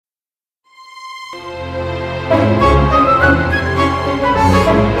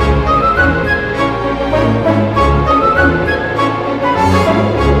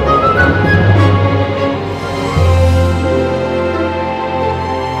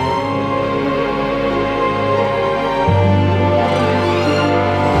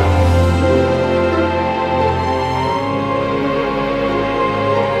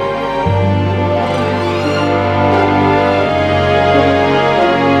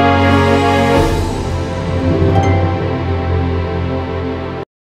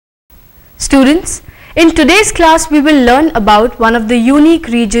Students, in today's class we will learn about one of the unique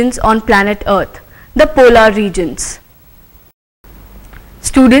regions on planet Earth, the polar regions.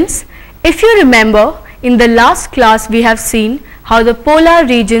 Students, if you remember, in the last class we have seen how the polar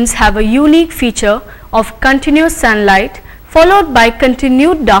regions have a unique feature of continuous sunlight followed by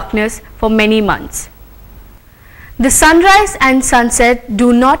continued darkness for many months. The sunrise and sunset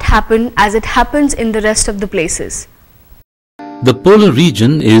do not happen as it happens in the rest of the places. The polar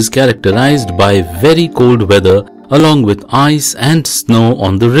region is characterized by very cold weather along with ice and snow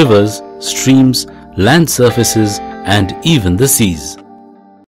on the rivers, streams, land surfaces and even the seas.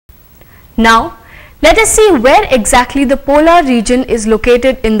 Now, let us see where exactly the polar region is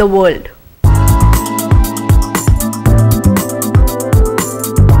located in the world.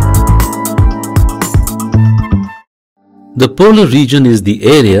 The polar region is the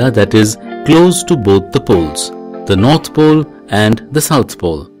area that is close to both the poles, the North Pole and the South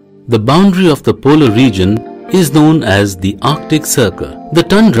Pole. The boundary of the polar region is known as the Arctic Circle. The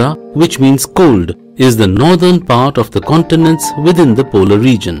tundra, which means cold, is the northern part of the continents within the polar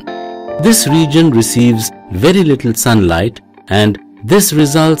region. This region receives very little sunlight and this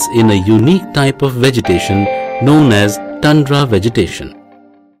results in a unique type of vegetation known as tundra vegetation.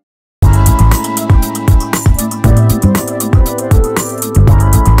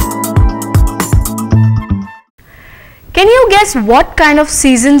 Can you guess what kind of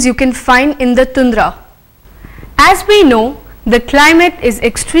seasons you can find in the tundra? As we know, the climate is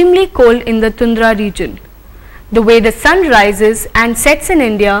extremely cold in the tundra region. The way the sun rises and sets in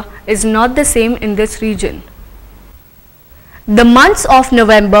India is not the same in this region. The months of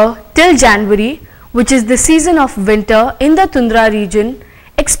November till January, which is the season of winter in the tundra region,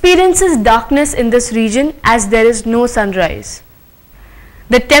 experiences darkness in this region as there is no sunrise.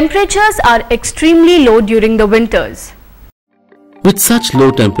 The temperatures are extremely low during the winters. With such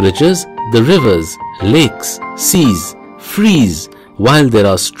low temperatures, the rivers, lakes, seas freeze while there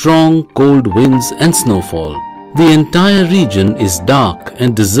are strong cold winds and snowfall. The entire region is dark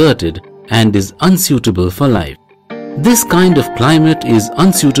and deserted and is unsuitable for life. This kind of climate is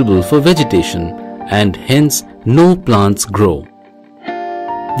unsuitable for vegetation and hence no plants grow.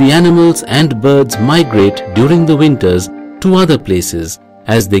 The animals and birds migrate during the winters to other places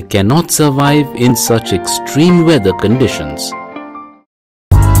as they cannot survive in such extreme weather conditions.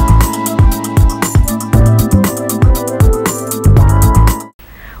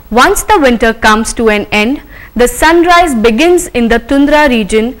 Once the winter comes to an end, the sunrise begins in the tundra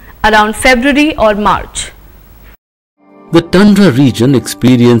region around February or March. The tundra region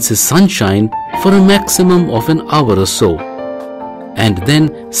experiences sunshine for a maximum of an hour or so and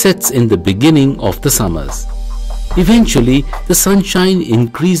then sets in the beginning of the summers. Eventually, the sunshine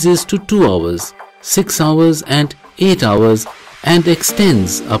increases to 2 hours, 6 hours and 8 hours and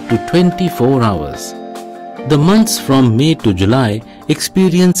extends up to 24 hours. The months from May to July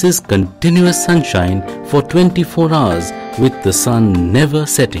experiences continuous sunshine for 24 hours with the sun never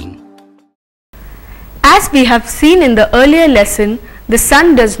setting. As we have seen in the earlier lesson, the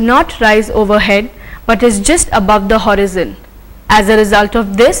sun does not rise overhead but is just above the horizon. As a result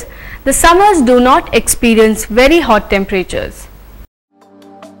of this, the summers do not experience very hot temperatures.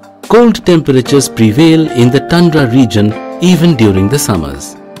 Cold temperatures prevail in the tundra region even during the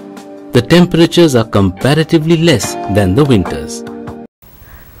summers. The temperatures are comparatively less than the winters.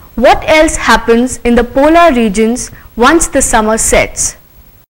 What else happens in the polar regions once the summer sets?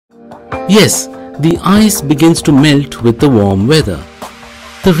 Yes, the ice begins to melt with the warm weather.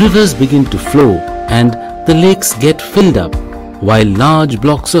 The rivers begin to flow and the lakes get filled up, while large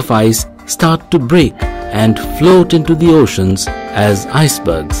blocks of ice start to break and float into the oceans as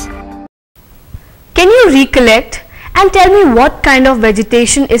icebergs. Can you recollect and tell me what kind of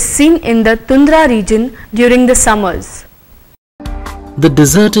vegetation is seen in the tundra region during the summers? The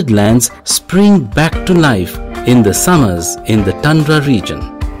deserted lands spring back to life in the summers in the tundra region.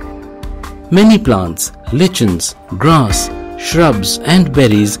 Many plants, lichens, grass, shrubs and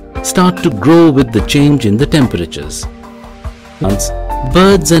berries start to grow with the change in the temperatures. Plants,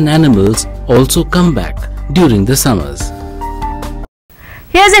 birds and animals also come back during the summers.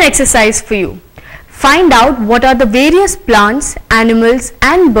 Here's an exercise for you. find out what are the various plants, animals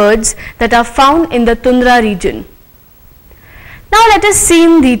and birds that are found in the tundra region. Now let us see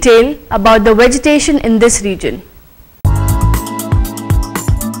in detail about the vegetation in this region.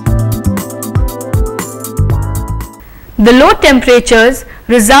 The low temperatures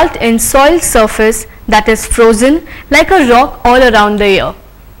result in soil surface that is frozen like a rock all around the year.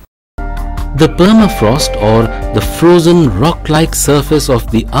 The permafrost or the frozen rock-like surface of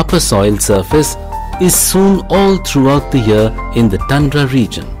the upper soil surface is sown all throughout the year in the tundra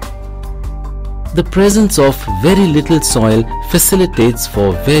region. The presence of very little soil facilitates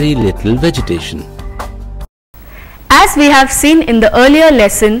for very little vegetation. As we have seen in the earlier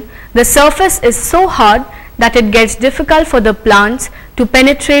lesson, the surface is so hard that it gets difficult for the plants to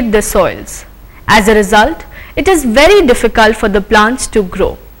penetrate the soils. As a result, it is very difficult for the plants to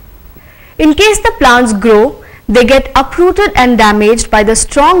grow. In case the plants grow, they get uprooted and damaged by the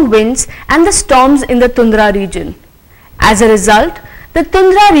strong winds and the storms in the tundra region. As a result, the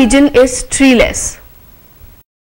tundra region is treeless.